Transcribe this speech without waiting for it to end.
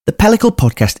The Pellicle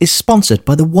podcast is sponsored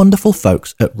by the wonderful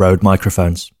folks at Rode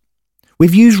Microphones.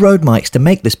 We've used Rode mics to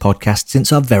make this podcast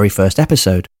since our very first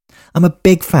episode. I'm a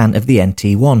big fan of the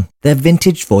NT1, their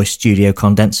vintage voice studio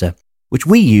condenser, which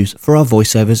we use for our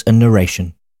voiceovers and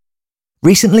narration.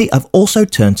 Recently, I've also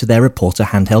turned to their Reporter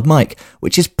handheld mic,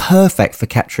 which is perfect for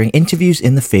capturing interviews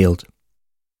in the field.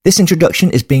 This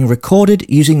introduction is being recorded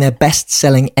using their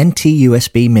best-selling NT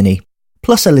USB Mini,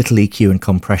 plus a little EQ and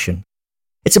compression.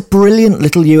 It's a brilliant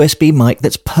little USB mic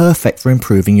that's perfect for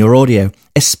improving your audio,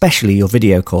 especially your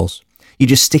video calls. You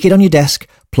just stick it on your desk,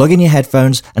 plug in your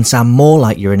headphones, and sound more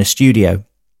like you're in a studio.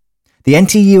 The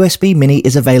NT USB Mini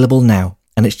is available now,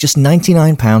 and it's just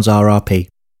 £99 RRP.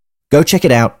 Go check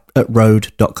it out at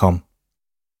Rode.com.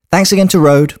 Thanks again to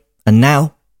Rode, and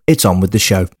now it's on with the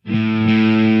show.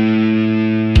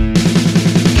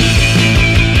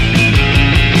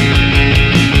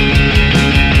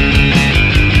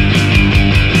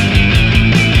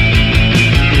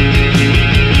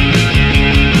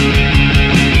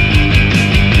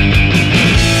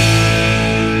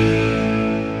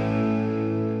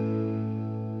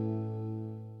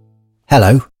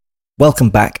 Hello, welcome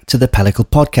back to the Pellicle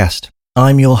podcast.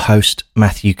 I'm your host,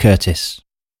 Matthew Curtis.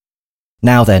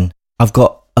 Now then, I've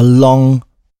got a long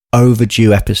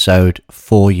overdue episode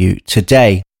for you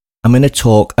today. I'm going to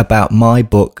talk about my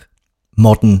book,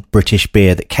 Modern British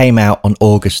Beer, that came out on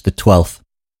August the 12th.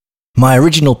 My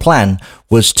original plan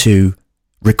was to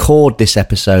record this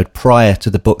episode prior to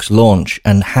the book's launch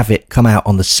and have it come out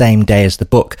on the same day as the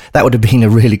book. That would have been a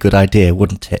really good idea,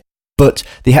 wouldn't it? But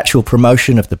the actual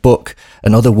promotion of the book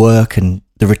and other work and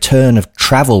the return of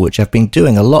travel, which I've been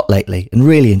doing a lot lately and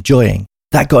really enjoying,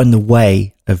 that got in the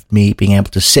way of me being able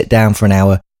to sit down for an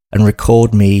hour and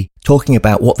record me talking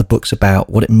about what the book's about,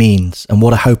 what it means, and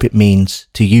what I hope it means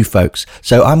to you folks.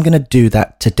 So I'm going to do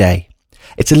that today.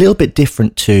 It's a little bit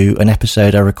different to an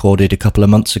episode I recorded a couple of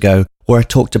months ago where I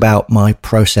talked about my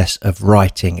process of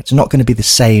writing. It's not going to be the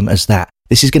same as that.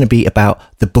 This is going to be about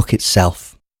the book itself.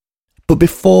 But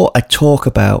before I talk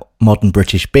about Modern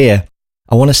British Beer,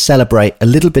 I want to celebrate a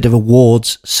little bit of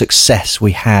awards success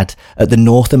we had at the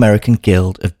North American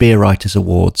Guild of Beer Writers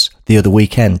Awards the other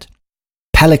weekend.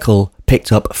 Pellicle picked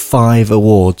up 5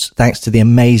 awards thanks to the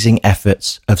amazing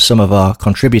efforts of some of our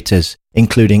contributors,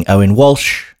 including Owen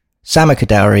Walsh, Sama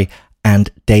Kadowry, and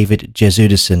David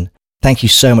Jesudison. Thank you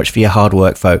so much for your hard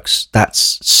work, folks.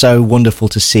 That's so wonderful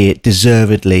to see it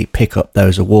deservedly pick up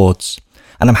those awards.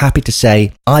 And I'm happy to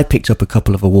say I picked up a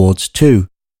couple of awards too.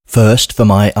 First, for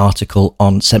my article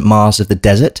on St. Mars of the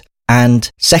Desert, and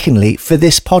secondly, for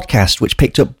this podcast, which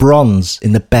picked up bronze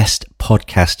in the Best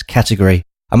Podcast category.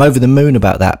 I'm over the moon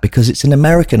about that because it's an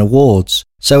American awards,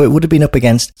 so it would have been up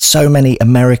against so many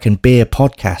American beer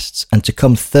podcasts, and to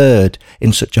come third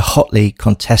in such a hotly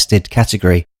contested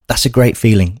category, that's a great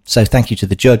feeling. So thank you to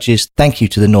the judges, thank you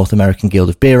to the North American Guild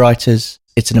of Beer Writers.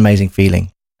 It's an amazing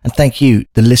feeling. And thank you,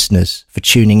 the listeners, for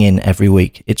tuning in every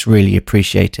week. It's really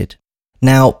appreciated.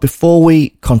 Now, before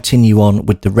we continue on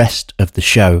with the rest of the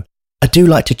show, I do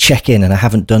like to check in, and I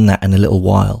haven't done that in a little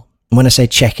while. And when I say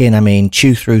check in, I mean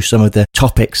chew through some of the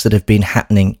topics that have been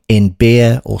happening in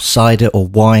beer or cider or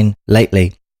wine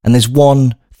lately. And there's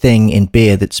one thing in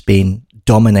beer that's been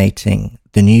dominating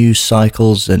the news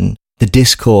cycles and the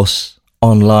discourse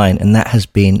online, and that has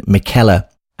been Mikkeller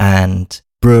and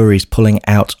breweries pulling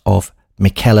out of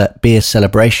Mikkeller beer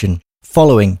celebration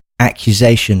following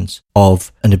accusations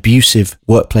of an abusive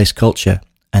workplace culture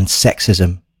and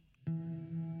sexism.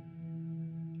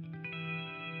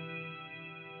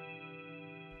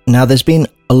 Now, there's been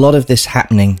a lot of this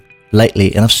happening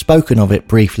lately, and I've spoken of it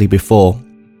briefly before,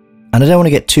 and I don't want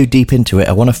to get too deep into it.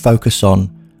 I want to focus on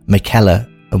Mikkeller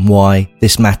and why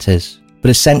this matters.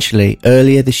 But essentially,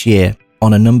 earlier this year,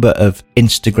 on a number of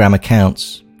Instagram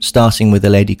accounts, starting with a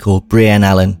lady called Brienne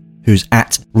Allen, who's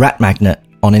at RatMagnet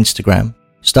on Instagram,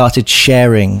 started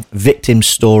sharing victim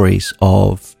stories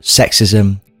of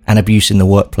sexism and abuse in the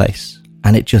workplace.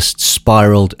 And it just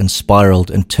spiraled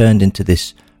and turned into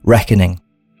this reckoning.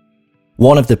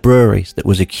 One of the breweries that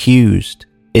was accused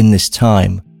in this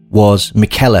time was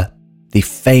Mikkeller, the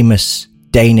famous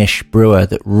Danish brewer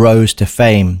that rose to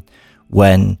fame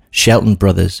when Shelton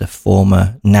Brothers, a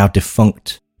former, now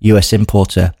defunct US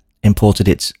importer, imported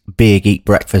its Big Eat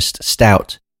Breakfast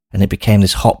Stout, and it became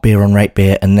this hot beer on rate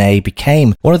beer, and they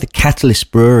became one of the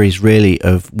catalyst breweries really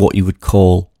of what you would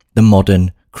call the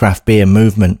modern craft beer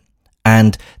movement.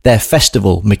 And their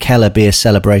festival, Mikkeller Beer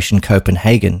Celebration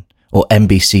Copenhagen, or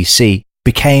MBCC,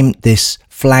 became this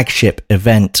flagship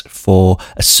event for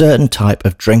a certain type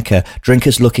of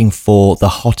drinkers looking for the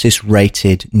hottest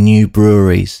rated new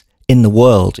breweries in the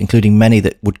world, including many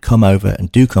that would come over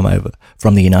and do come over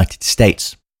from the United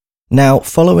States. Now,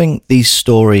 following these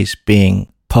stories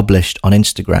being published on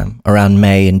Instagram around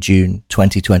May and June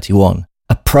 2021,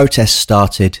 a protest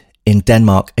started in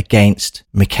Denmark against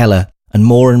Mikkeller, and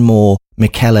more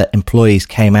Mikkeller employees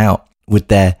came out with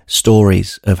their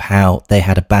stories of how they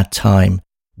had a bad time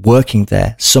working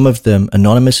there. Some of them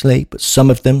anonymously, but some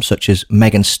of them, such as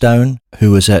Megan Stone,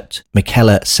 who was at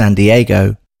Mikkeller San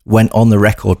Diego, went on the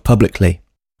record publicly.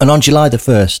 And on July the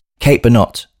 1st, Kate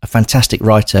Bernot, a fantastic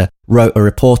writer, wrote a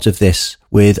report of this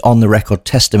with on-the-record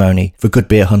testimony for Good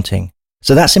Beer Hunting.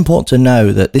 So that's important to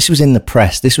know that this was in the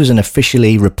press. This was an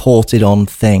officially reported on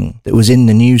thing that was in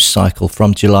the news cycle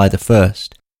from July the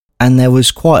 1st. And there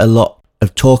was quite a lot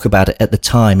of talk about it at the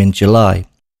time in July.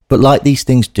 But like these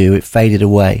things do, it faded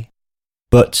away.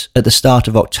 But at the start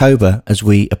of October, as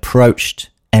we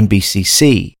approached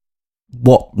MBCC,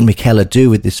 what Mikkeller do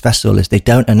with this festival is they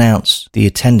don't announce the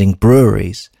attending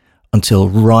breweries until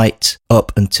right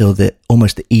up until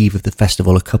almost the eve of the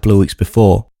festival, a couple of weeks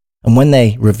before. And when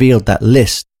they revealed that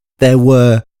list, there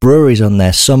were breweries on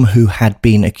there, some who had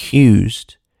been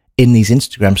accused in these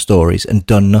Instagram stories and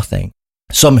done nothing.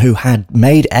 Some who had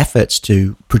made efforts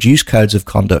to produce codes of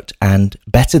conduct and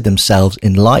bettered themselves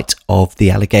in light of the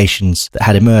allegations that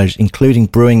had emerged, including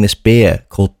brewing this beer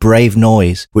called Brave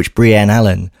Noise, which Brienne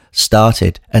Allen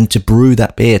started. And to brew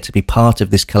that beer, to be part of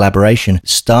this collaboration,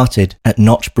 started at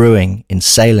Notch Brewing in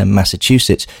Salem,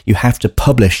 Massachusetts. You have to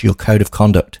publish your code of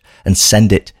conduct and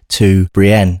send it to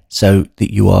Brienne so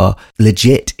that you are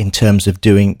legit in terms of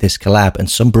doing this collab.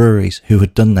 And some breweries who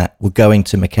had done that were going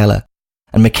to Mikkeller.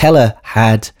 And Mikkeller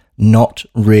had not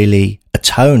really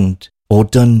atoned or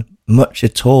done much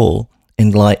at all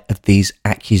in light of these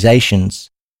accusations.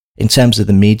 In terms of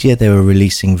the media, they were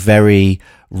releasing very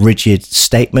rigid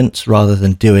statements rather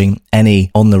than doing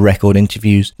any on-the-record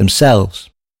interviews themselves.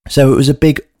 So it was a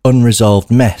big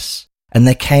unresolved mess. And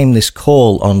there came this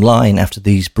call online after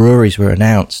these breweries were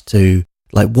announced to,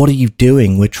 what are you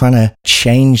doing? We're trying to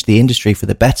change the industry for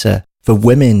the better for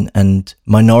women and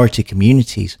minority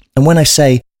communities. And when I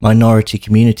say minority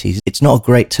communities, it's not a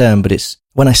great term, but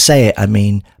when I say it, I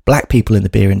mean black people in the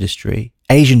beer industry,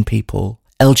 Asian people,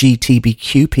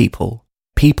 LGBTQ people,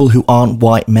 people who aren't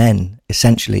white men,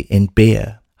 essentially, in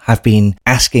beer, have been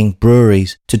asking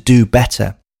breweries to do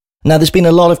better. Now, there's been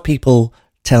a lot of people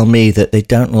tell me that they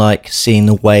don't like seeing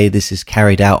the way this is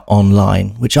carried out online,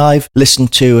 which I've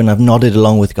listened to and I've nodded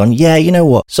along with, gone, yeah, you know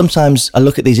what? Sometimes I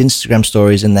look at these Instagram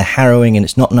stories and they're harrowing and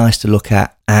it's not nice to look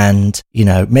at, and,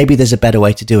 maybe there's a better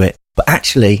way to do it. But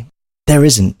actually, there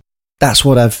isn't. That's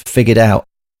what I've figured out.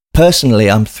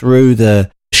 Personally, I'm through the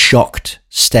shocked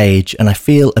stage and I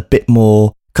feel a bit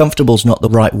more, comfortable's not the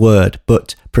right word,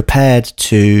 but prepared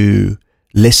to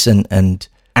listen and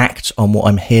act on what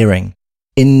I'm hearing,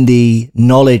 in the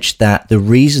knowledge that the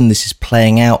reason this is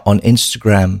playing out on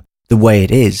Instagram the way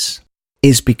it is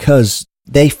because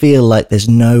they feel like there's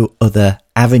no other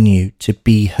avenue to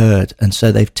be heard. And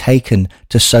so they've taken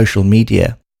to social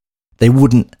media. They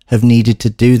wouldn't have needed to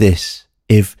do this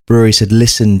if breweries had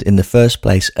listened in the first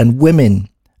place. And women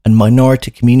and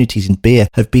minority communities in beer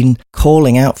have been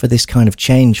calling out for this kind of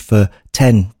change for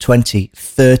 10, 20,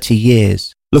 30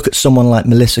 years. Look at someone like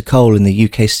Melissa Cole in the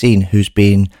UK scene, who's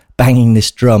been banging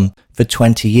this drum for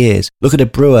 20 years. Look at a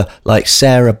brewer like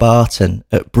Sarah Barton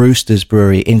at Brewster's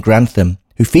Brewery in Grantham,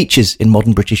 who features in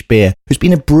Modern British Beer, who's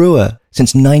been a brewer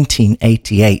since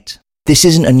 1988. This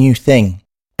isn't a new thing,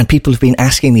 and people have been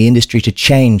asking the industry to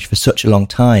change for such a long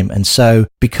time. And so,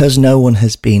 because no one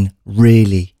has been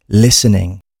really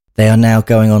listening, they are now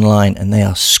going online and they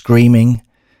are screaming,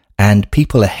 and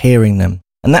people are hearing them.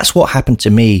 And that's what happened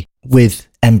to me with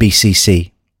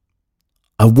MBCC.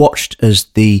 I watched as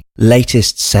the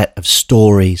latest set of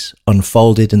stories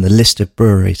unfolded in the list of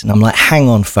breweries, and I'm like, hang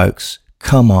on, folks,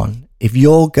 come on. If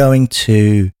you're going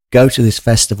to go to this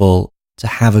festival to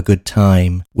have a good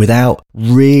time without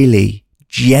really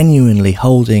genuinely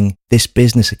holding this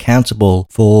business accountable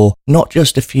for not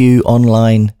just a few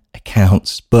online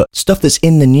accounts, but stuff that's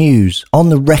in the news, on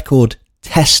the record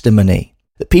testimony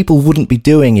that people wouldn't be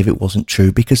doing if it wasn't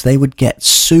true, because they would get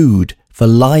sued for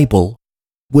libel.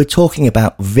 We're talking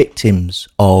about victims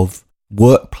of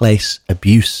workplace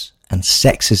abuse and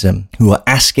sexism who are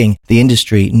asking the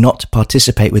industry not to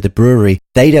participate with a brewery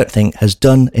they don't think has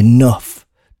done enough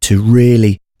to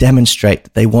really demonstrate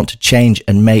that they want to change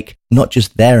and make not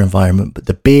just their environment, but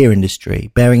the beer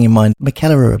industry, bearing in mind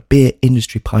Mikkeller are a beer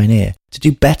industry pioneer, to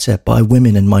do better by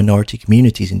women and minority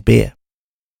communities in beer.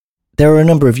 There are a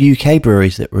number of UK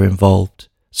breweries that were involved.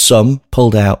 Some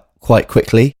pulled out quite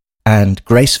quickly and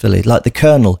gracefully, like the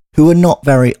Colonel, who are not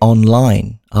very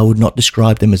online. I would not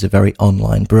describe them as a very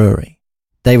online brewery.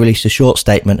 They released a short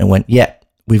statement and went, yep,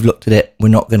 we've looked at it, we're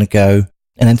not going to go.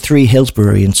 And then Three Hills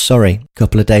Brewery in Surrey, a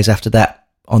couple of days after that,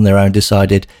 on their own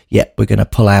decided, yep, we're going to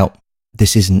pull out.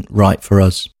 This isn't right for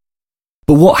us.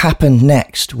 But what happened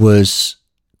next was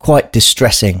quite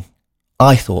distressing.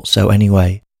 I thought so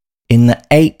anyway. In the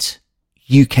 8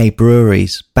 UK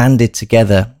breweries banded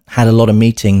together, had a lot of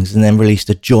meetings, and then released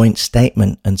a joint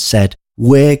statement and said,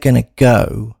 we're going to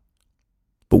go,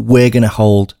 but we're going to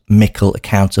hold Mikkel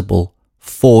accountable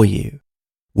for you.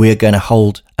 We're going to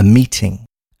hold a meeting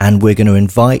and we're going to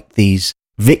invite these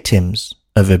victims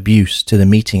of abuse to the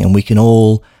meeting, and we can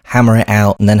all hammer it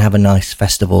out and then have a nice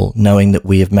festival knowing that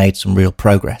we have made some real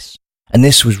progress. And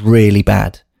this was really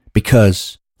bad,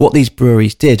 because what these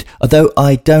breweries did, although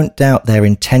I don't doubt their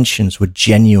intentions were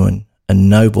genuine and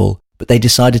noble, but they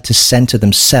decided to centre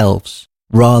themselves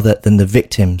rather than the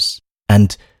victims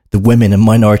and the women and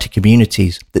minority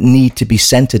communities that need to be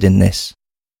centred in this.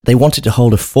 They wanted to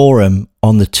hold a forum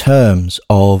on the terms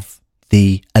of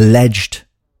the alleged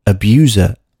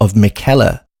abuser of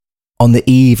Mikkeller on the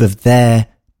eve of their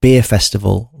beer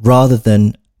festival rather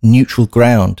than neutral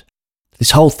ground.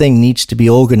 This whole thing needs to be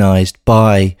organised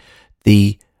by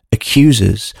the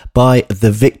accusers, by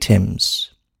the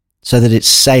victims, so that it's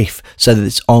safe, so that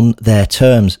it's on their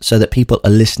terms, so that people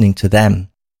are listening to them.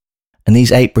 And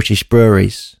these 8 British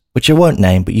breweries, which I won't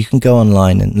name, but you can go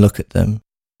online and look at them,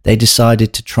 they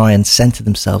decided to try and centre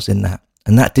themselves in that.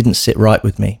 And that didn't sit right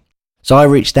with me. So I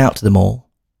reached out to them all,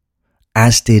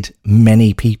 as did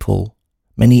many people,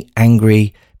 many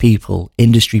angry people,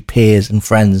 industry peers and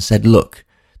friends, and said, look,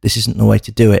 this isn't the way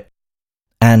to do it.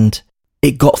 And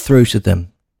it got through to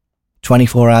them.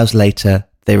 24 hours later,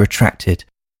 they retracted.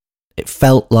 It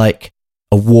felt like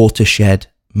a watershed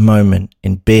moment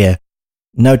in beer.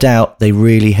 No doubt they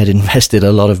really had invested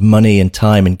a lot of money and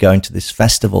time in going to this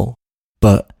festival,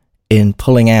 but in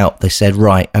pulling out, they said,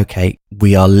 right, okay,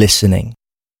 we are listening.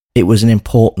 It was an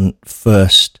important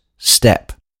first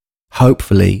step,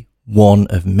 hopefully one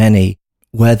of many,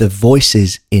 where the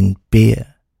voices in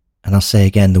beer, and I'll say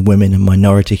again, the women and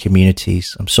minority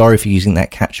communities, I'm sorry for using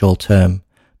that catch-all term,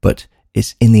 but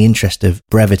it's in the interest of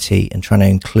brevity and trying to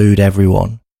include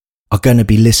everyone, are going to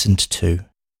be listened to.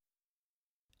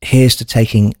 Here's to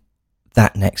taking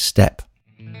that next step.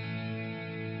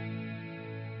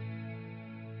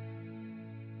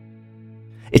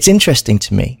 It's interesting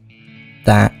to me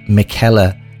that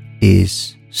Mikkeller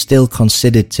is still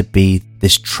considered to be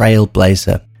this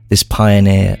trailblazer, this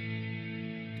pioneer.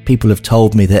 People have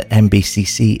told me that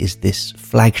MBCC is this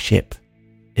flagship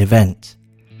event.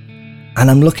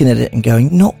 And I'm looking at it and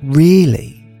going, not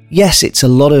really. Yes, it's a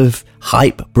lot of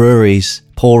hype breweries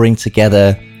pouring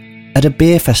together at a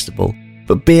beer festival,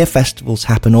 but beer festivals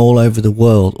happen all over the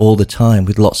world all the time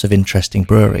with lots of interesting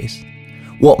breweries.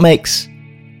 What makes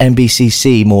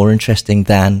MBCC more interesting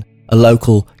than a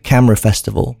local camera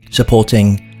festival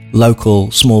supporting local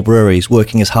small breweries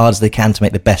working as hard as they can to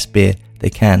make the best beer they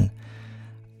can?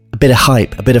 A bit of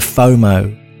hype, a bit of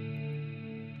FOMO.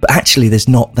 But actually there's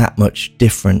not that much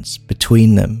difference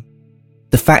between them.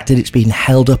 The fact that it's been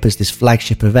held up as this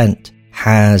flagship event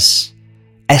has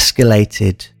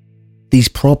escalated these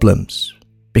problems,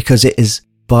 because it is,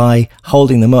 by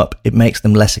holding them up, it makes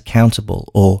them less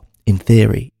accountable, or in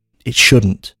theory, it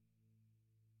shouldn't.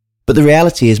 But the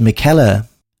reality is Mikkeller,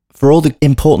 for all the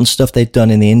important stuff they've done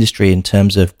in the industry in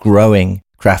terms of growing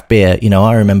craft beer,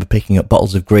 I remember picking up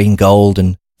bottles of Green Gold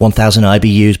and 1000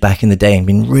 IBUs back in the day and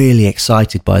being really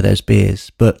excited by those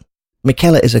beers. But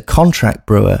Mikkeller is a contract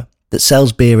brewer that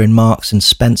sells beer in Marks and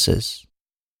Spencer's.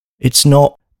 It's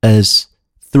not as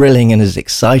thrilling and as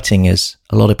exciting as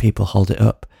a lot of people hold it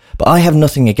up. But I have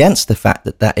nothing against the fact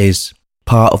that that is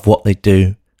part of what they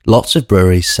do. Lots of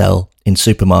breweries sell in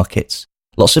supermarkets.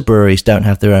 Lots of breweries don't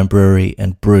have their own brewery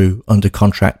and brew under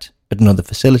contract at another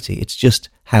facility. It's just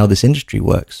how this industry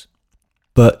works.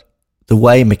 But the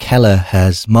way Mikkeller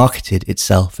has marketed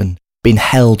itself and been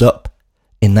held up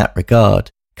in that regard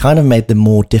kind of made them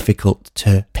more difficult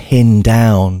to pin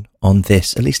down on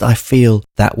this. At least I feel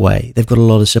that way. They've got a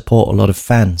lot of support, a lot of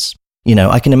fans.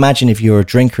 I can imagine if you're a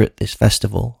drinker at this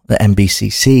festival, at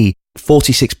MBCC,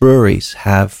 46 breweries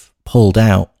have pulled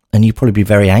out, and you'd probably be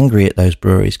very angry at those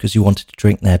breweries because you wanted to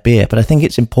drink their beer. But I think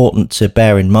it's important to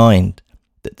bear in mind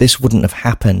that this wouldn't have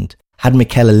happened had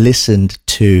Mikkeller listened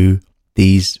to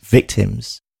these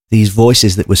victims, these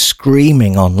voices that were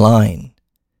screaming online,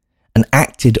 and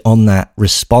acted on that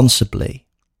responsibly.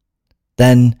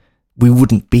 Then we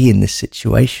wouldn't be in this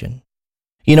situation.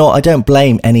 I don't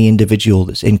blame any individual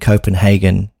that's in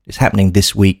Copenhagen. It's happening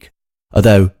this week,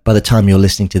 although by the time you're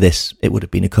listening to this, it would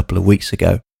have been a couple of weeks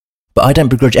ago. But I don't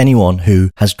begrudge anyone who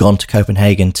has gone to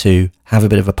Copenhagen to have a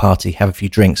bit of a party, have a few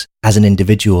drinks as an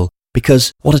individual,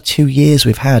 because what a 2 years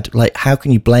we've had. Like, how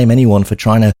can you blame anyone for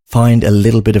trying to find a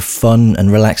little bit of fun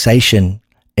and relaxation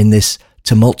in this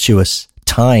tumultuous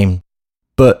time?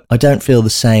 But I don't feel the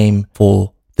same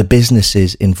for the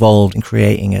businesses involved in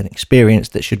creating an experience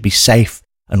that should be safe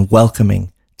and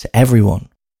welcoming to everyone.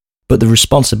 But the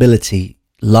responsibility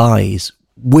lies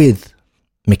with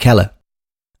Michele,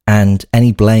 and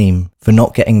any blame for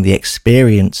not getting the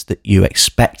experience that you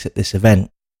expect at this event,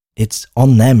 it's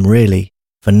on them really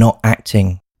for not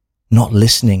acting, not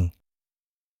listening.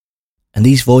 And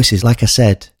these voices, like I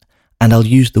said, and I'll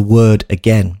use the word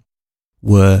again,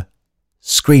 were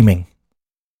screaming.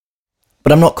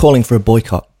 But I'm not calling for a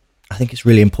boycott. I think it's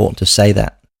really important to say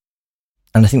that.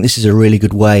 And I think this is a really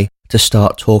good way to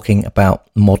start talking about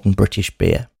modern British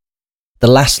beer. The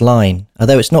last line,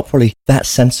 although it's not probably that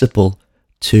sensible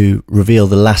to reveal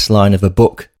the last line of a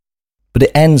book, but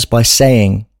it ends by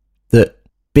saying that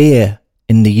beer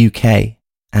in the UK,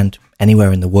 and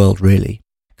anywhere in the world really,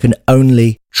 can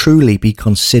only truly be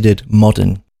considered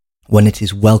modern when it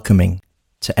is welcoming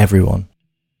to everyone.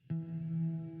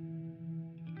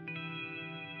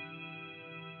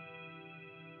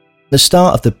 The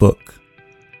start of the book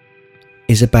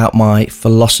is about my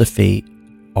philosophy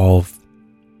of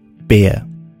beer.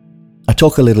 I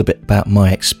talk a little bit about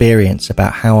my experience,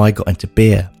 about how I got into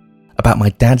beer, about my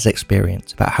dad's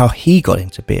experience, about how he got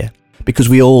into beer, because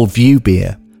we all view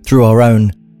beer through our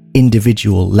own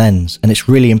individual lens. And it's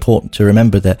really important to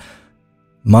remember that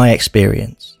my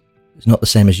experience is not the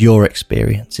same as your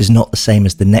experience, is not the same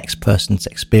as the next person's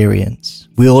experience.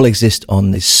 We all exist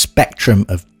on this spectrum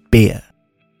of beer.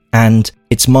 And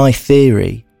it's my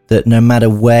theory that no matter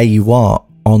where you are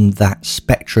on that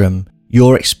spectrum,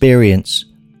 your experience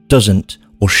doesn't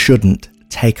or shouldn't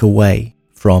take away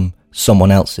from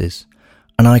someone else's.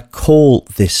 And I call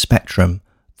this spectrum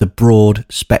the broad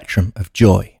spectrum of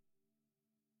joy.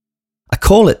 I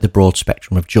call it the broad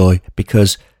spectrum of joy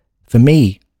because, for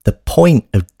me, the point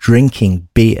of drinking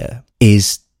beer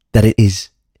is that it is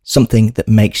something that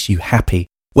makes you happy.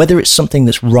 Whether it's something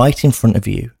that's right in front of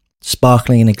you,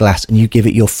 sparkling in a glass, and you give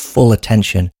it your full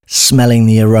attention, smelling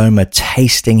the aroma,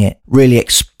 tasting it, really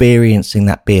experiencing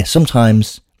that beer.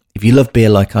 Sometimes, if you love beer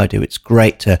like I do, it's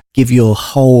great to give your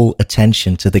whole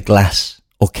attention to the glass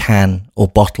or can or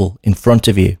bottle in front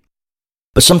of you.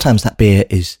 But sometimes that beer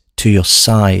is to your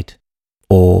side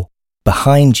or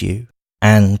behind you,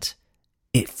 and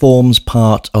it forms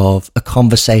part of a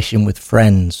conversation with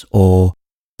friends or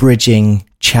bridging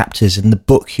chapters in the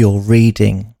book you're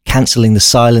reading, cancelling the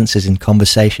silences in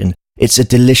conversation. It's a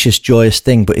delicious, joyous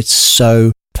thing, but it's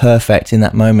so perfect in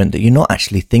that moment that you're not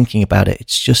actually thinking about it.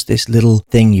 It's just this little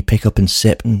thing you pick up and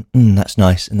sip, and that's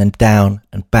nice, and then down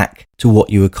and back to what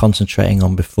you were concentrating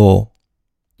on before.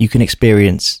 You can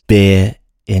experience beer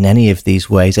in any of these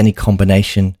ways, any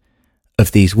combination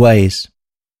of these ways.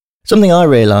 Something I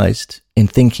realised in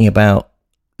thinking about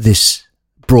this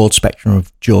broad spectrum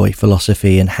of joy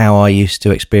philosophy and how I used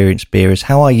to experience beer is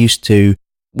how I used to,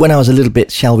 when I was a little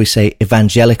bit, shall we say,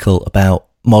 evangelical about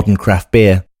modern craft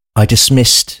beer, I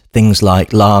dismissed things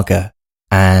like Lager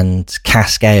and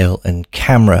Cask Ale and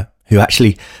Camera, who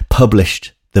actually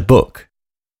published the book.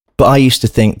 But I used to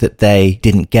think that they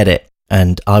didn't get it,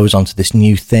 and I was onto this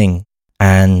new thing,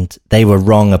 and they were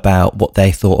wrong about what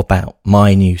they thought about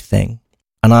my new thing.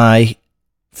 And I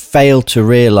failed to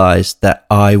realise that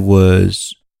I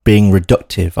was being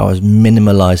reductive. I was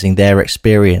minimalising their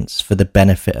experience for the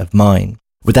benefit of mine,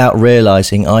 without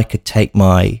realising I could take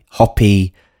my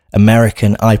hoppy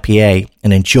American IPA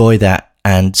and enjoy that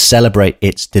and celebrate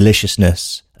its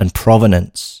deliciousness and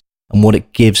provenance and what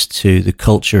it gives to the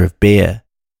culture of beer.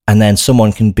 And then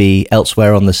someone can be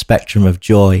elsewhere on the spectrum of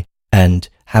joy and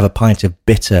have a pint of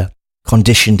bitter,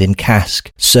 conditioned in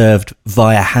cask, served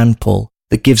via hand pull,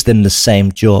 that gives them the same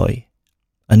joy.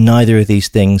 And neither of these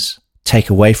things take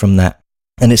away from that.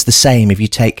 And it's the same if you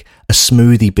take a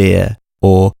smoothie beer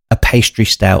or a pastry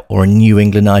stout or a New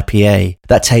England IPA.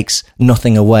 That takes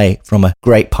nothing away from a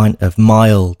great pint of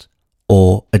mild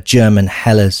or a German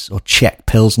Helles or Czech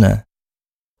Pilsner.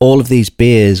 All of these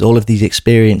beers, all of these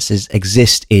experiences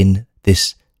exist in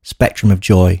this spectrum of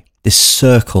joy, this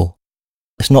circle.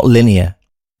 It's not linear.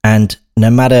 And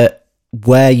no matter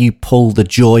where you pull the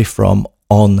joy from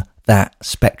on that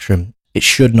spectrum, it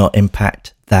should not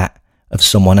impact that of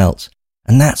someone else.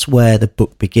 And that's where the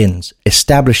book begins,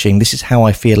 establishing this is how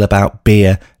I feel about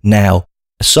beer now,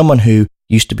 as someone who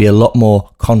used to be a lot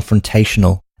more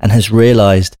confrontational and has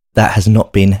realised that has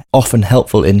not been often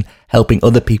helpful in helping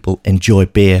other people enjoy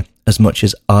beer as much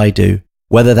as I do.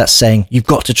 Whether that's saying, you've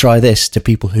got to try this to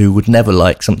people who would never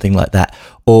like something like that,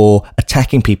 or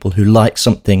attacking people who like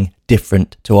something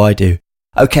different to I do.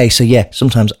 Okay, so yeah,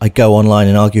 sometimes I go online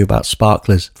and argue about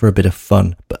sparklers for a bit of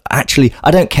fun. But actually,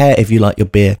 I don't care if you like your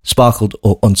beer sparkled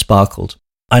or unsparkled.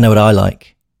 I know what I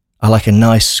like. I like a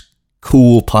nice,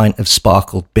 cool pint of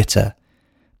sparkled bitter.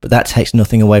 But that takes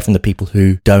nothing away from the people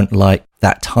who don't like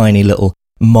that tiny little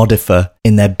modifier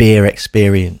in their beer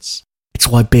experience. It's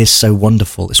why beer's so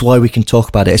wonderful. It's why we can talk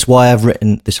about it. It's why I've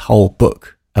written this whole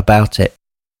book about it.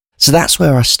 So that's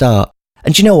where I start.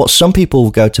 And do you know what? Some people will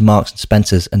go to Marks and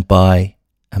Spencer's and buy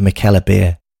a Mikkeller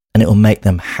beer and it will make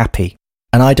them happy.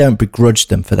 And I don't begrudge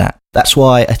them for that. That's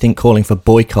why I think calling for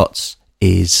boycotts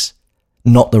is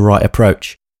not the right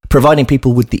approach. Providing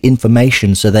people with the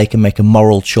information so they can make a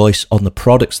moral choice on the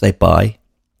products they buy,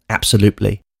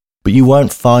 absolutely. But you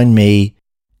won't find me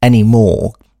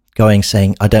anymore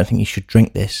saying, I don't think you should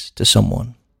drink this to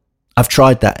someone. I've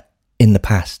tried that in the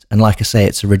past. And like I say,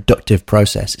 it's a reductive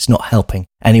process. It's not helping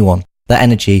anyone. That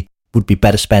energy would be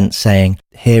better spent saying,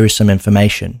 here is some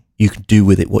information. You can do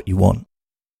with it what you want.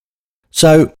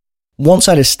 So once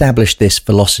I'd established this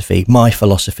philosophy, my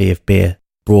philosophy of beer,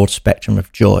 broad spectrum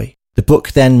of joy, the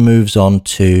book then moves on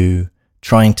to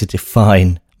trying to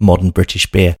define modern British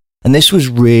beer. And this was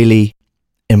really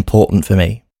important for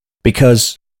me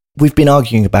because we've been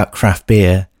arguing about craft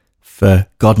beer for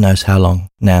God knows how long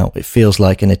now. It feels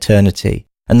like an eternity.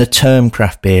 And the term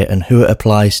craft beer and who it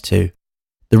applies to,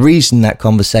 the reason that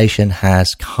conversation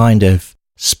has kind of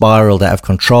spiraled out of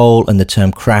control and the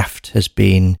term craft has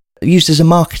been used as a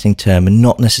marketing term and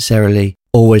not necessarily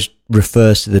always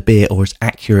refers to the beer or is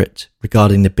accurate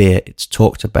regarding the beer it's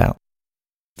talked about.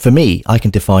 For me, I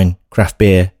can define craft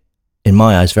beer in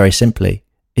my eyes very simply.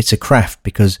 It's a craft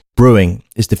because brewing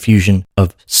is the fusion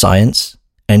of science,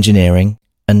 engineering,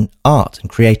 and art and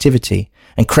creativity.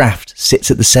 And craft sits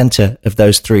at the centre of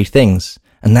those three things.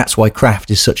 And that's why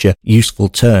craft is such a useful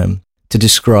term to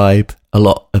describe a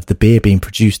lot of the beer being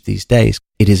produced these days.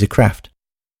 It is a craft.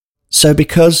 So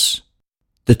because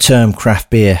the term craft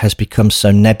beer has become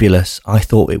so nebulous, I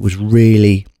thought it was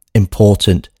really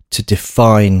important to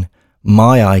define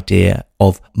my idea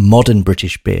of modern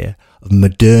British beer, of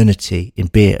modernity in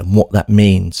beer and what that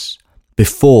means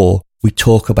before we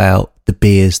talk about the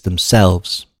beers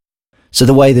themselves. So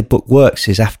the way the book works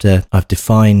is after I've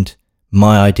defined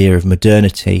my idea of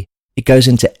modernity, it goes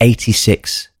into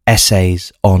 86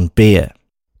 essays on beer.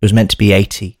 It was meant to be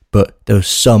 80, but there were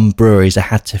some breweries I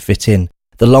had to fit in.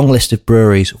 The long list of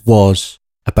breweries was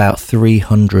about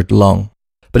 300 long.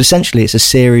 But essentially it's a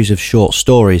series of short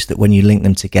stories that when you link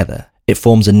them together, it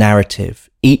forms a narrative.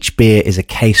 Each beer is a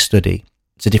case study.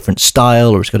 It's a different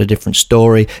style or it's got a different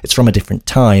story. It's from a different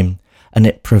time. And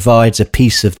it provides a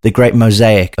piece of the great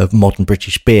mosaic of modern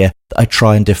British beer that I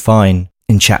try and define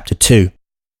in chapter 2.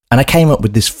 And I came up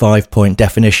with this 5-point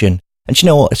definition. And you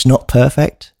know what? It's not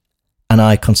perfect. And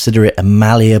I consider it a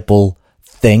malleable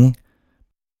thing.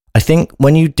 I think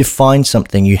when you define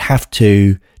something, you have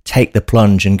to take the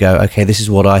plunge and go, okay, this is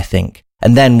what I think.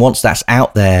 And then once that's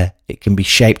out there, it can be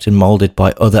shaped and molded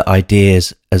by other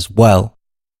ideas as well.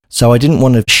 So I didn't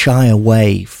want to shy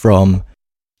away from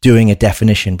doing a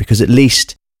definition because at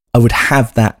least I would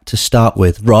have that to start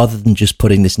with rather than just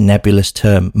putting this nebulous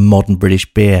term, modern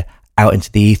British beer, out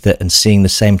into the ether and seeing the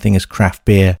same thing as craft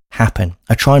beer happen.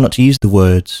 I try not to use the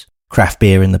words craft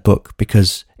beer in the book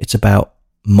because it's about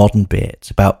modern beer.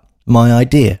 It's about my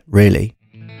idea, really.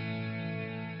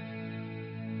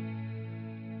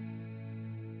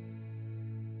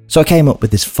 So I came up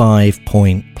with this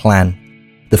 5-point plan.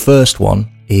 The first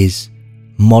one is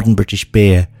modern British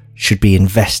beer should be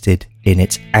invested in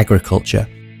its agriculture.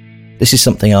 This is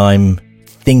something I'm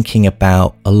thinking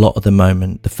about a lot at the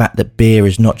moment. The fact that beer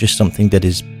is not just something that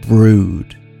is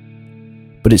brewed,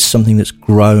 but it's something that's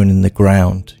grown in the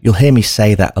ground. You'll hear me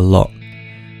say that a lot.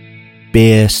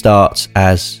 Beer starts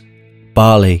as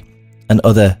barley and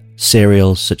other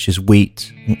cereals such as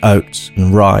wheat and oats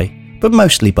and rye, but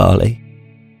mostly barley.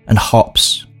 And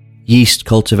hops, yeast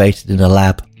cultivated in a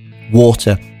lab,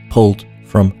 water pulled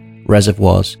from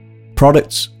reservoirs,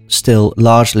 products still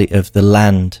largely of the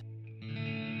land.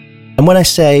 And when I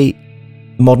say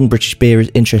modern British beer is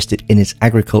interested in its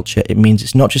agriculture, it means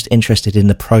it's not just interested in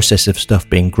the process of stuff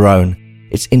being grown,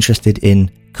 it's interested in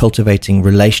cultivating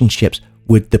relationships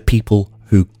with the people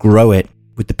who grow it,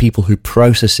 with the people who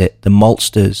process it, the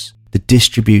maltsters, the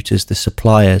distributors, the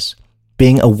suppliers,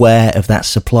 being aware of that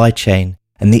supply chain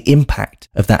and the impact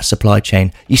of that supply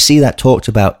chain. You see that talked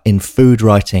about in food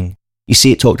writing. You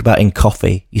see it talked about in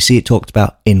coffee. You see it talked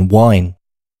about in wine.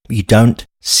 You don't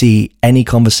see any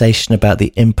conversation about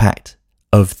the impact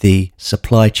of the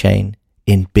supply chain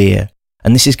in beer.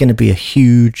 And this is going to be a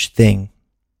huge thing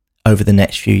over the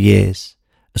next few years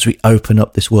as we open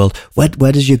up this world.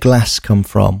 Where does your glass come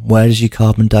from? Where does your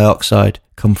carbon dioxide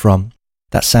come from?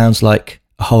 That sounds like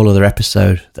a whole other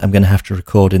episode that I'm going to have to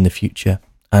record in the future,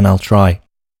 and I'll try.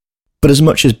 But as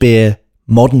much as beer,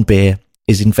 modern beer,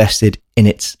 is invested in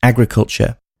its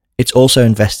agriculture, it's also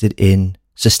invested in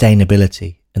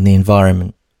sustainability and the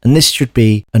environment. And this should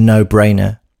be a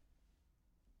no-brainer.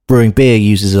 Brewing beer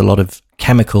uses a lot of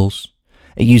chemicals.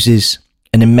 It uses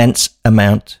an immense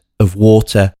amount of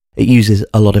water. It uses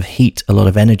a lot of heat, a lot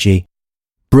of energy.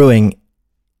 Brewing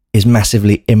is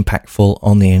massively impactful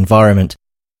on the environment.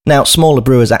 Now, smaller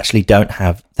brewers actually don't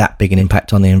have that big an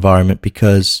impact on the environment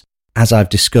because, as I've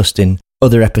discussed in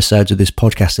other episodes of this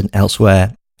podcast and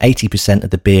elsewhere, 80%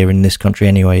 of the beer in this country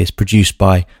anyway is produced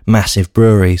by massive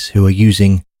breweries who are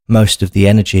using most of the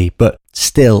energy. But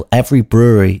still, every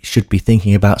brewery should be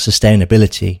thinking about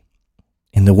sustainability.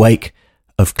 In the wake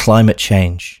of climate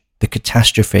change, the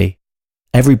catastrophe,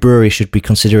 every brewery should be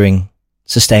considering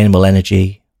sustainable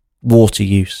energy, water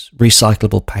use,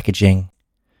 recyclable packaging,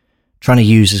 trying to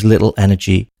use as little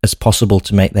energy as possible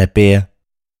to make their beer.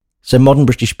 So modern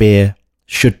British beer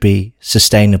should be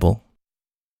sustainable.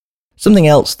 Something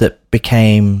else that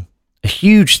became a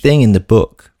huge thing in the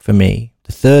book for me,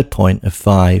 the third point of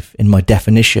 5 in my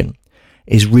definition,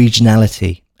 is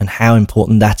regionality and how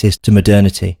important that is to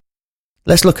modernity.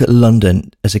 Let's look at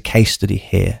London as a case study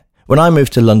here. When I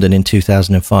moved to London in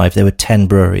 2005, there were 10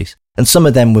 breweries, and some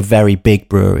of them were very big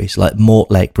breweries, like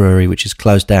Mortlake Brewery, which is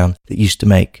closed down, that used to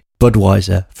make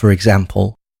Budweiser, for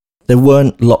example. There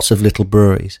weren't lots of little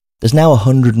breweries. There's now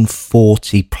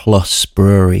 140 plus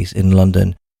breweries in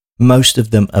London. Most of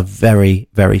them are very,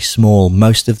 very small.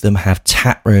 Most of them have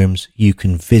tap rooms you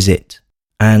can visit.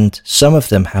 And some of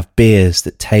them have beers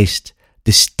that taste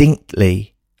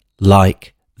distinctly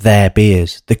like their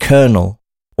beers. The Colonel,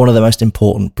 one of the most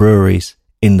important breweries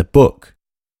in the book,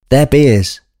 their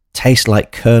beers taste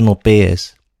like Colonel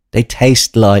beers. They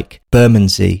taste like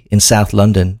Bermondsey in South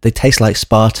London. They taste like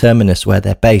Spa Terminus where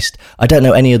they're based. I don't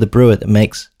know any other brewer that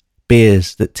makes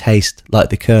beers that taste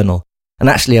like the Colonel. And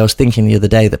actually, I was thinking the other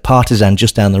day that Partisan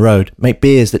just down the road make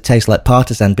beers that taste like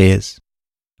Partisan beers.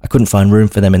 I couldn't find room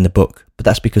for them in the book, but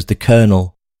that's because the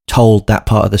Colonel told that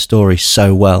part of the story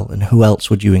so well. And who else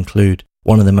would you include?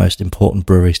 One of the most important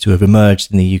breweries to have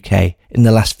emerged in the UK in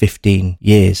the last 15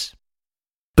 years.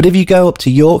 But if you go up to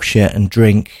Yorkshire and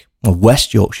drink, or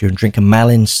West Yorkshire, and drink a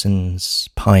Mallinson's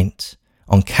pint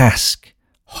on cask,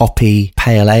 hoppy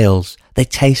pale ales, they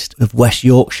taste of West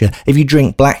Yorkshire. If you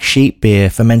drink Black Sheep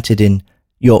beer fermented in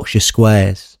Yorkshire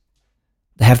squares,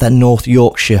 they have that North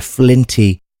Yorkshire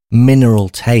flinty mineral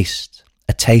taste,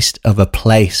 a taste of a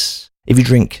place. If you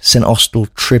drink St Austell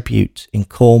Tribute in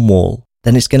Cornwall,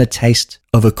 then it's going to taste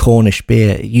of a Cornish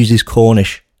beer. It uses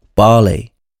Cornish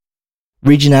barley.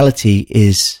 Regionality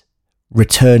is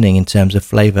returning in terms of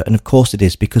flavour, and of course it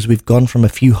is, because we've gone from a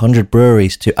few hundred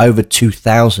breweries to over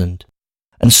 2,000.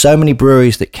 And so many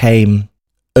breweries that came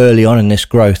early on in this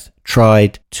growth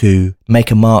tried to make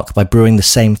a mark by brewing the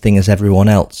same thing as everyone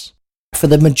else. For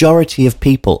the majority of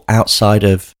people outside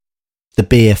of the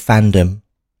beer fandom,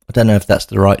 I don't know if that's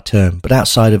the right term, but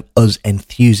outside of us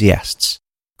enthusiasts,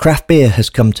 craft beer has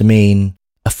come to mean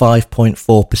a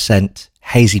 5.4%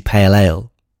 hazy pale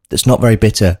ale that's not very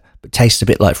bitter, but tastes a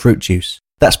bit like fruit juice.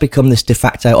 That's become this de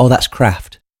facto, oh, that's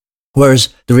craft. Whereas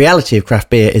the reality of craft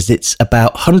beer is it's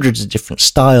about hundreds of different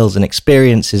styles and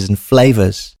experiences and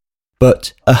flavours.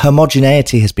 But a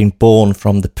homogeneity has been born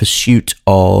from the pursuit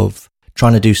of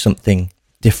trying to do something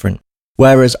different.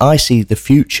 Whereas I see the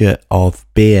future of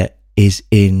beer is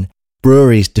in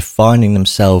breweries defining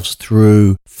themselves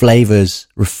through flavours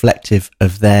reflective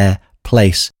of their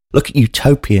place. Look at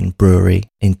Utopian Brewery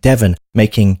in Devon,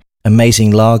 making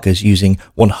amazing lagers using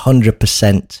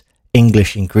 100%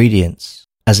 English ingredients,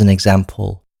 as an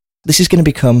example. This is going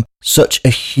to become such a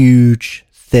huge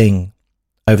thing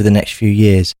over the next few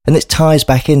years. And this ties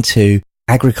back into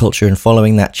agriculture and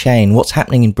following that chain. What's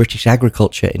happening in British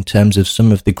agriculture in terms of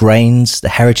some of the grains, the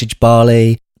heritage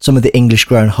barley, some of the English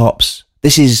grown hops.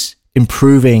 This is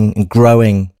improving and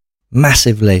growing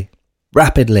massively,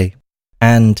 rapidly.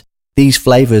 And these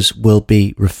flavours will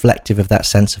be reflective of that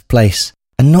sense of place.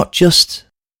 And not just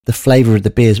the flavour of the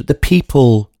beers, but the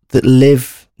people that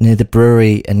live near the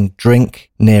brewery and drink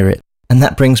near it. And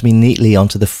that brings me neatly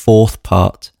onto the fourth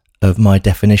part of my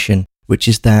definition, which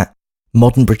is that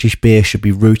modern British beer should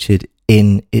be rooted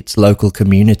in its local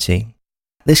community.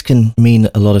 This can mean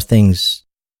a lot of things.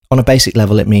 On a basic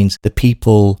level, it means the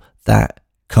people that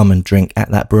come and drink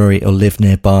at that brewery or live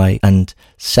nearby and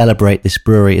celebrate this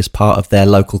brewery as part of their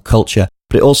local culture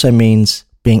but it also means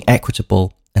being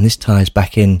equitable. And this ties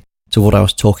back in to what I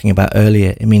was talking about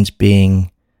earlier. It means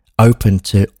being open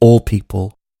to all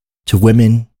people, to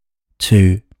women,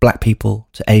 to black people,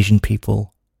 to Asian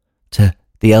people, to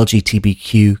the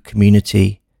LGBTQ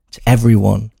community, to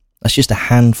everyone. That's just a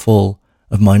handful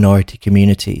of minority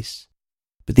communities.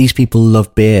 But these people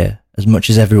love beer as much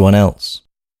as everyone else.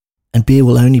 And beer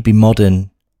will only be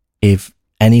modern if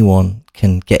anyone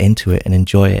can get into it and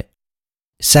enjoy it.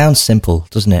 It sounds simple,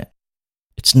 doesn't it?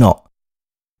 It's not.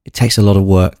 It takes a lot of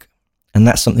work. And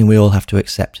that's something we all have to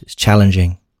accept. It's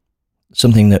challenging.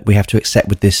 Something that we have to accept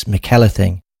with this Mikkeller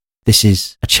thing. This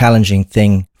is a challenging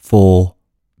thing for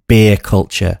beer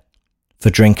culture, for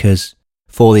drinkers,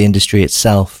 for the industry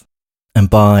itself. And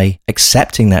by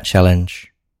accepting that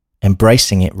challenge,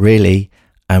 embracing it really,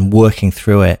 and working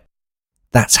through it,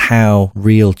 that's how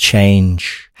real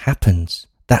change happens.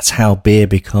 That's how beer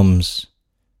becomes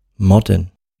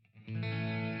modern.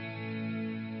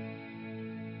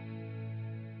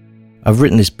 I've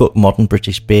written this book, Modern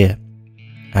British Beer,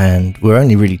 and we're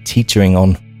only really teetering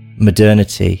on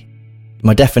modernity.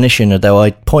 My definition, although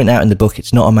I point out in the book,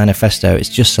 it's not a manifesto, it's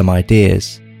just some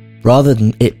ideas. Rather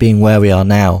than it being where we are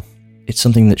now, it's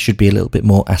something that should be a little bit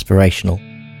more aspirational.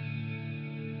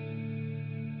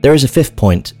 There is a fifth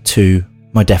point to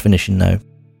my definition though.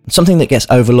 Something that gets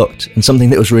overlooked and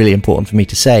something that was really important for me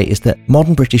to say is that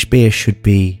modern British beer should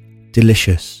be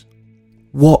delicious.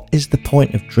 What is the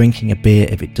point of drinking a beer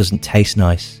if it doesn't taste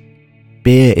nice?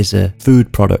 Beer is a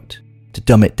food product, to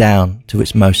dumb it down to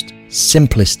its most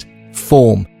simplest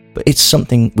form, but it's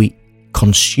something we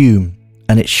consume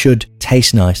and it should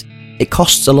taste nice. It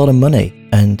costs a lot of money,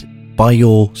 and by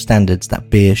your standards, that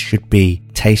beer should be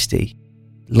tasty.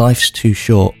 Life's too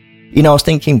short. You know, I was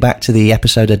thinking back to the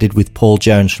episode I did with Paul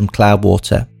Jones from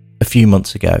Cloudwater a few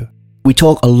months ago. We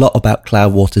talk a lot about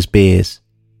Cloudwater's beers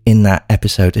in that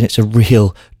episode, and it's a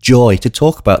real joy to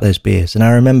talk about those beers. And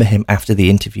I remember him after the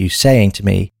interview saying to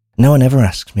me, no one ever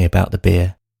asks me about the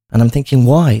beer. And I'm thinking,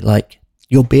 why? Like,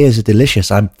 your beers are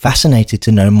delicious. I'm fascinated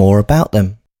to know more about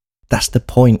them. That's the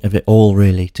point of it all,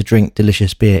 really, to drink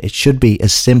delicious beer. It should be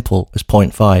as simple as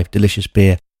 0.5 delicious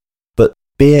beer. But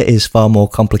beer is far more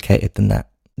complicated than that.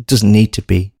 It doesn't need to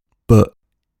be, but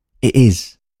it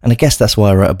is. And I guess that's why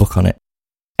I wrote a book on it.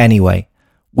 Anyway,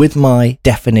 with my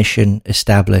definition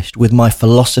established, with my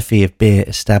philosophy of beer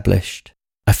established,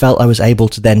 I felt I was able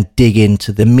to then dig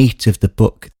into the meat of the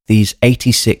book, these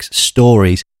 86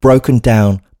 stories broken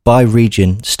down by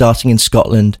region, starting in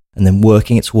Scotland and then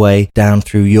working its way down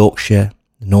through Yorkshire,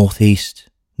 the North East,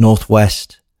 North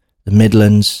West, the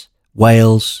Midlands,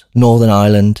 Wales, Northern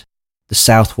Ireland, the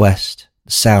South West,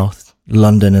 the South,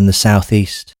 London and the South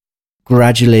East,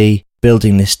 gradually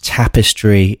building this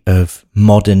tapestry of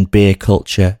modern beer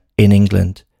culture in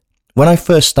England. When I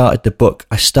first started the book,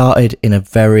 I started in a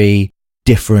very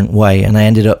different way, and I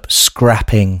ended up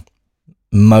scrapping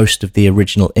most of the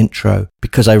original intro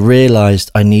because I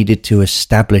realised I needed to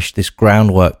establish this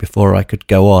groundwork before I could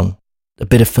go on. A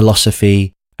bit of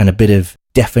philosophy and a bit of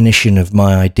definition of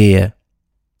my idea.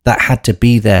 That had to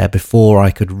be there before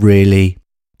I could really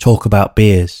talk about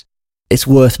beers. It's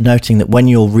worth noting that when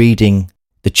you're reading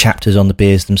the chapters on the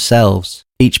beers themselves,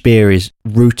 each beer is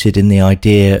rooted in the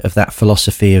idea of that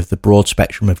philosophy of the broad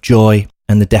spectrum of joy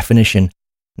and the definition.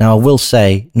 Now, I will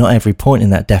say not every point in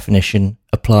that definition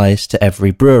applies to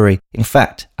every brewery. In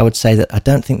fact, I would say that I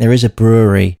don't think there is a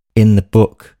brewery in the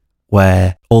book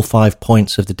where all 5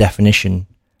 points of the definition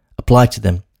apply to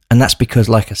them. And that's because,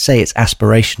 like I say, it's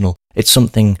aspirational. It's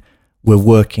something we're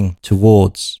working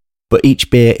towards. But each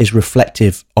beer is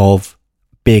reflective of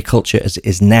beer culture as it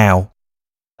is now.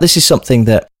 This is something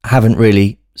that I haven't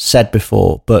really said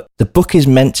before, but the book is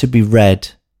meant to be read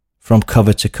from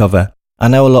cover to cover. I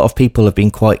know a lot of people have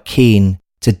been quite keen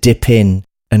to dip in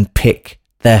and pick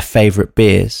their favourite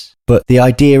beers, but the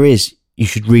idea is you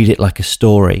should read it like a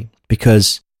story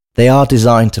because they are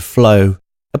designed to flow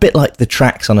a bit like the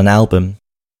tracks on an album.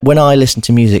 When I listen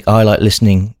to music, I like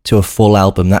listening to a full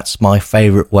album. That's my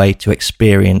favourite way to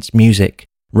experience music.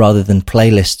 Rather than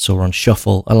playlists or on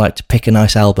shuffle, I like to pick a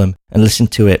nice album and listen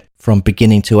to it from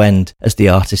beginning to end as the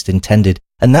artist intended.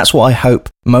 And that's what I hope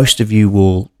most of you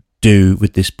will do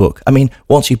with this book. I mean,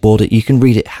 once you've bought it, you can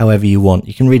read it however you want.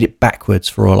 You can read it backwards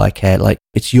for all I care. Like,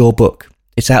 it's your book.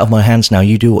 It's out of my hands now.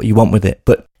 You do what you want with it.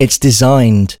 But it's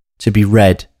designed to be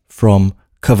read from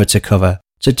cover to cover.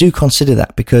 So do consider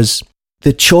that, because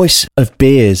the choice of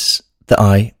beers that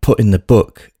I put in the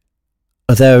book,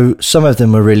 although some of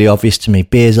them are really obvious to me,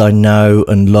 beers I know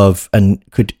and love and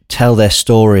could tell their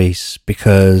stories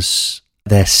because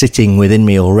they're sitting within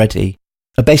me already,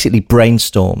 I basically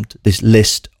brainstormed this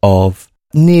list of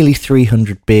nearly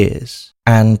 300 beers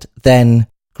and then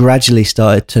gradually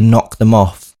started to knock them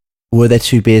off. Were there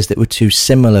two beers that were too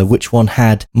similar? Which one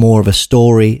had more of a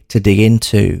story to dig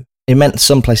into? It meant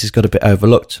some places got a bit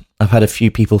overlooked. I've had a few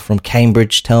people from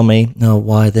Cambridge tell me, oh,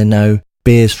 why are there no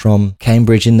beers from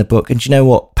Cambridge in the book? And do you know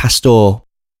what? Pasteur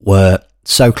were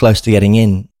so close to getting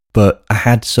in, but I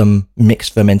had some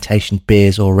mixed fermentation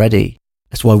beers already.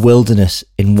 That's why Wilderness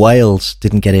in Wales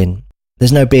didn't get in.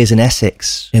 There's no beers in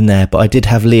Essex in there, but I did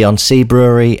have Leon Sea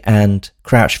Brewery and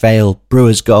Crouch Vale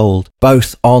Brewers Gold,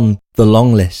 both on the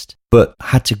long list, but I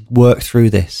had to work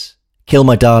through this. Kill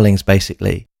my darlings,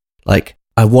 basically. Like,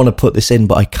 I want to put this in,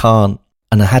 but I can't.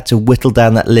 And I had to whittle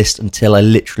down that list until I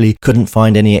literally couldn't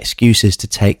find any excuses to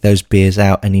take those beers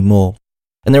out anymore.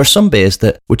 And there are some beers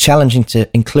that were challenging to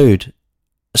include,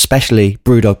 especially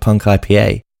Brewdog Punk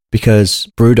IPA, because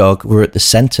Brewdog were at the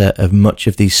centre of much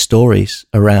of these stories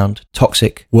around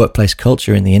toxic workplace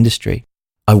culture in the industry.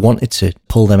 I wanted to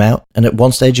pull them out, and at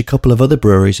one stage a couple of other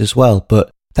breweries as well,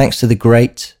 but thanks to the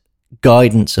great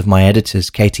guidance of my editors,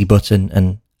 Katie Button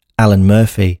and Alan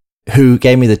Murphy, who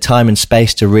gave me the time and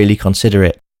space to really consider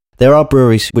it. There are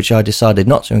breweries which I decided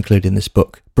not to include in this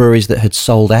book, breweries that had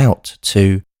sold out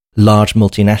to large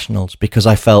multinationals, because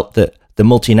I felt that the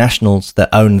multinationals that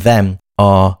own them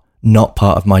are not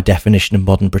part of my definition of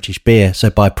modern British beer, so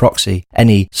by proxy,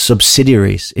 any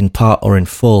subsidiaries in part or in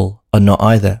full are not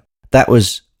either. That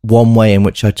was one way in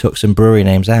which I took some brewery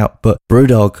names out, but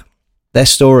Brewdog, their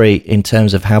story in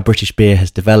terms of how British beer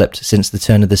has developed since the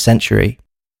turn of the century,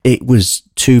 it was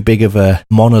too big of a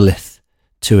monolith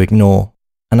to ignore.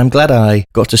 And I'm glad I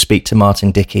got to speak to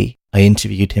Martin Dickey. I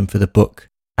interviewed him for the book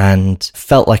and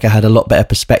felt like I had a lot better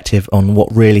perspective on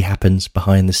what really happens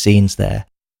behind the scenes there.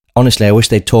 Honestly, I wish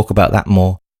they'd talk about that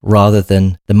more rather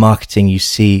than the marketing you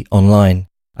see online.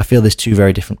 I feel there's two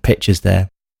very different pictures there.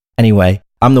 Anyway,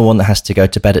 I'm the one that has to go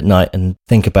to bed at night and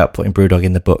think about putting Brewdog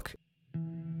in the book.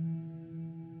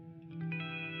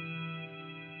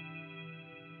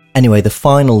 Anyway, the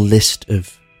final list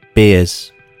of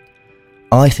beers,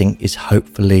 I think, is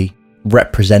hopefully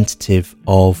representative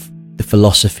of the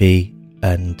philosophy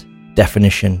and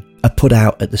definition I put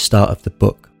out at the start of the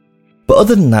book. But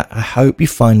other than that, I hope you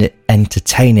find it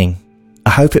entertaining. I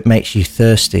hope it makes you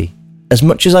thirsty. As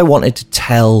much as I wanted to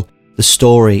tell the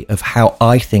story of how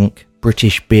I think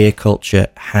British beer culture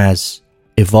has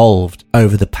evolved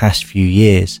over the past few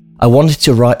years, I wanted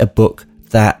to write a book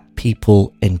that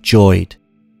people enjoyed.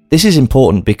 This is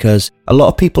important because a lot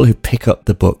of people who pick up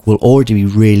the book will already be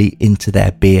really into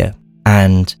their beer,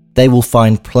 and they will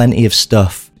find plenty of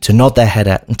stuff to nod their head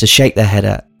at and to shake their head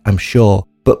at, I'm sure.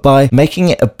 But by making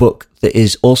it a book that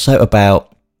is also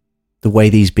about the way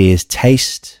these beers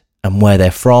taste and where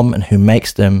they're from and who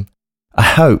makes them, I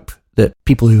hope that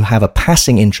people who have a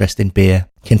passing interest in beer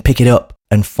can pick it up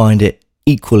and find it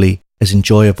equally as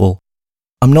enjoyable.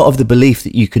 I'm not of the belief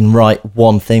that you can write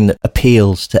one thing that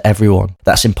appeals to everyone.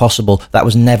 That's impossible. That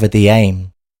was never the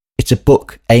aim. It's a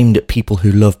book aimed at people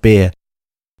who love beer.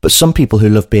 But some people who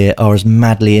love beer are as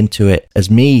madly into it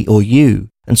as me or you.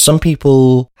 And some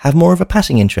people have more of a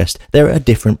passing interest. They're at a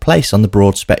different place on the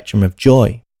broad spectrum of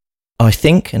joy. I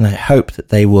think and I hope that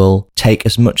they will take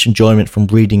as much enjoyment from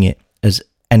reading it as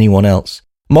anyone else.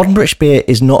 Modern British Beer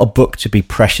is not a book to be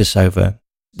precious over.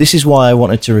 This is why I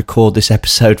wanted to record this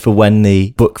episode for when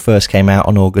the book first came out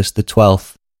on August the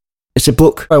 12th. It's a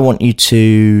book I want you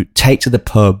to take to the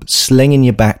pub, sling in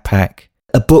your backpack,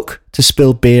 a book to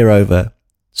spill beer over,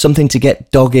 something to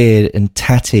get dog-eared and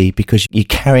tatty because you're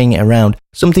carrying it around,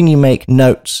 something you make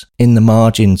notes in the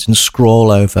margins and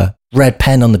scrawl over, red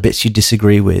pen on the bits you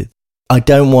disagree with. I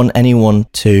don't want anyone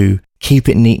to keep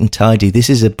it neat and tidy. This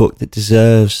is a book that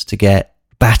deserves to get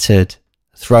battered,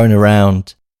 thrown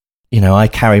around. You know, I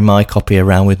carry my copy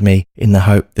around with me in the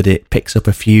hope that it picks up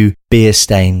a few beer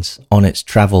stains on its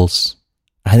travels.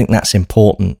 I think that's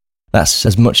important. That's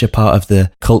as much a part of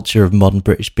the culture of modern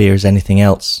British beer as anything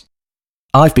else.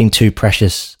 I've been too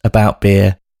precious about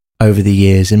beer over the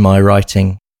years in my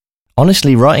writing.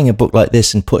 Honestly, writing a book like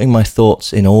this and putting my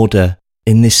thoughts in order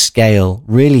in this scale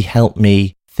really helped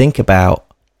me think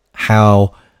about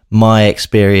how my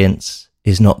experience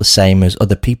is not the same as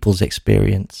other people's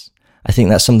experience. I think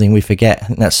that's something we forget. I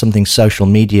think that's something social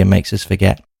media makes us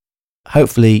forget.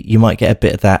 Hopefully you might get a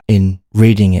bit of that in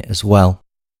reading it as well.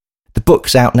 The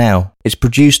book's out now. It's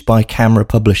produced by Camera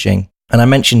Publishing. And I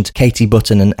mentioned Katie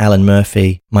Button and Alan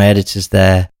Murphy, my editors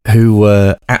there, who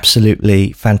were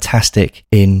absolutely fantastic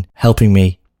in helping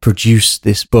me produce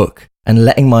this book and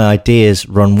letting my ideas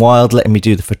run wild, letting me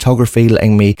do the photography,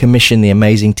 letting me commission the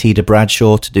amazing Tida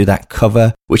Bradshaw to do that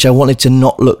cover, which I wanted to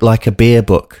not look like a beer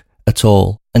book at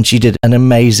all. And she did an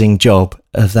amazing job.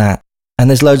 of that. And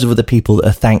there's loads of other people that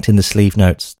are thanked in the sleeve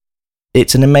notes.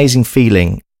 It's an amazing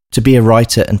feeling to be a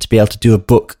writer and to be able to do a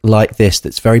book like this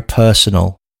that's very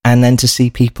personal, and then to see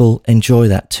people enjoy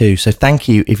that too. So thank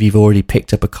you if you've already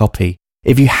picked up a copy.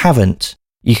 If you haven't,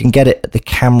 you can get it at the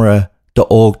camera.org.uk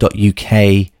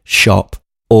shop,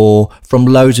 or from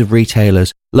loads of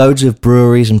retailers. Loads of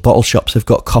breweries and bottle shops have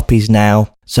got copies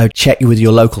now, so check with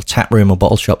your local tap room or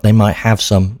bottle shop, they might have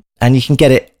some. And you can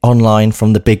get it online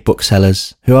from the big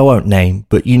booksellers, who I won't name,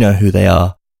 but you know who they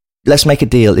are. Let's make a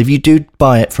deal. If you do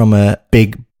buy it from a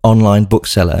big online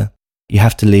bookseller, you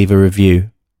have to leave a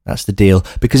review. That's the deal.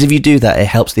 Because if you do that, it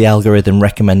helps the algorithm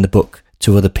recommend the book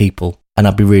to other people, and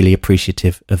I'd be really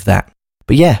appreciative of that.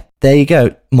 But yeah, there you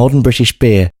go. Modern British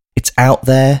Beer. It's out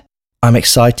there. I'm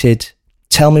excited.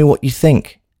 Tell me what you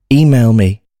think. Email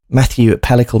me,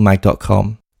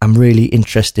 matthew@pelliclemag.com. I'm really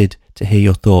interested to hear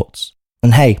your thoughts.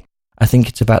 And hey, I think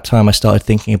it's about time I started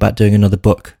thinking about doing another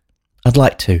book. I'd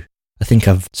like to. I think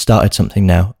I've started something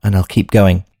now, and I'll keep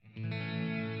going.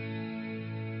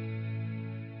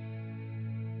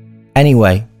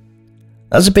 Anyway,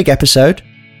 that was a big episode.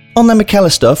 On the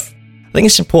McKellar stuff, I think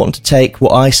it's important to take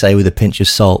what I say with a pinch of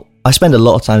salt. I spend a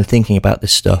lot of time thinking about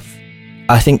this stuff.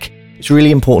 I think it's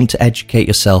really important to educate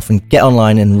yourself and get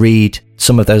online and read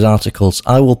some of those articles.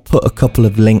 I will put a couple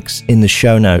of links in the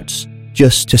show notes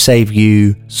just to save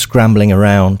you scrambling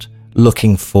around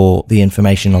looking for the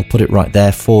information. I'll put it right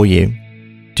there for you.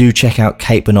 Do check out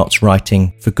Kate Bennott's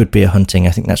writing for Good Beer Hunting.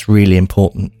 I think that's really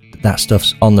important. That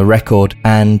stuff's on the record.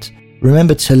 And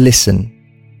remember to listen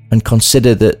and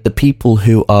consider that the people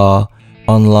who are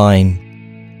online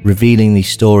revealing these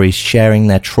stories, sharing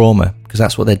their trauma, because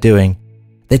that's what they're doing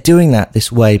that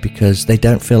this way because they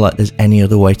don't feel like there's any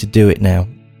other way to do it now.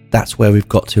 That's where we've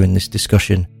got to in this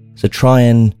discussion. So try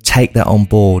and take that on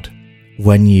board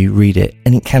when you read it.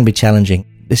 And it can be challenging.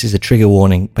 This is a trigger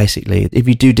warning, basically. If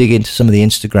you do dig into some of the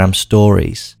Instagram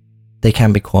stories, they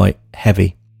can be quite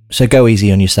heavy. So go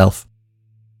easy on yourself.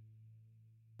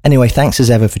 Anyway, thanks as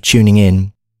ever for tuning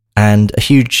in. And a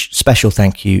huge special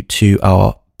thank you to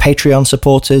our Patreon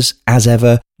supporters. As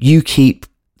ever, you keep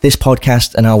this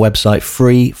podcast and our website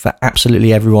free for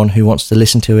absolutely everyone who wants to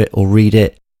listen to it or read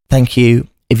it. Thank you.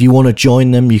 If you want to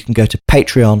join them, you can go to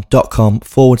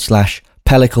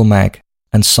patreon.com/pelliclemag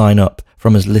and sign up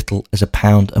from as little as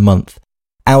 £1 a month.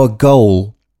 Our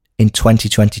goal in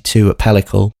 2022 at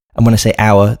Pellicle, and when I say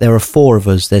our, there are 4 of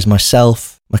us. There's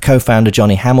myself, my co-founder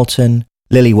Johnny Hamilton,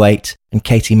 Lily Waite and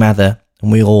Katie Mather,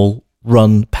 and we all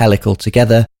run Pellicle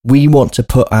together. We want to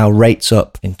put our rates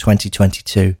up in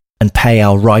 2022 and pay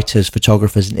our writers,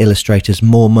 photographers and illustrators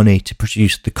more money to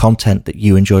produce the content that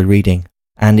you enjoy reading.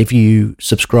 And if you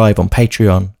subscribe on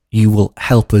Patreon, you will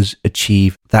help us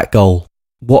achieve that goal.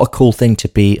 What a cool thing to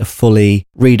be a fully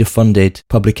reader-funded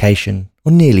publication,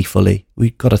 or nearly fully.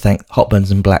 We've got to thank Hot Buns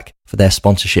and Black for their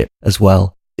sponsorship as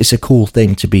well. It's a cool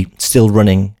thing to be still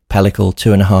running Pellicle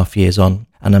 2.5 years on,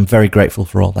 and I'm very grateful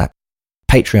for all that.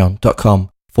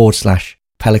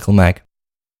 Patreon.com/pelliclemag.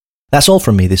 That's all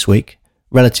from me this week.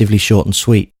 Relatively short and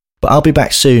sweet. But I'll be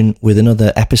back soon with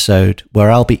another episode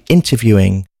where I'll be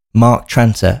interviewing Mark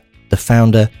Tranter, the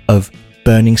founder of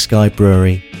Burning Sky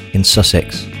Brewery in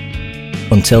Sussex.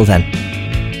 Until then.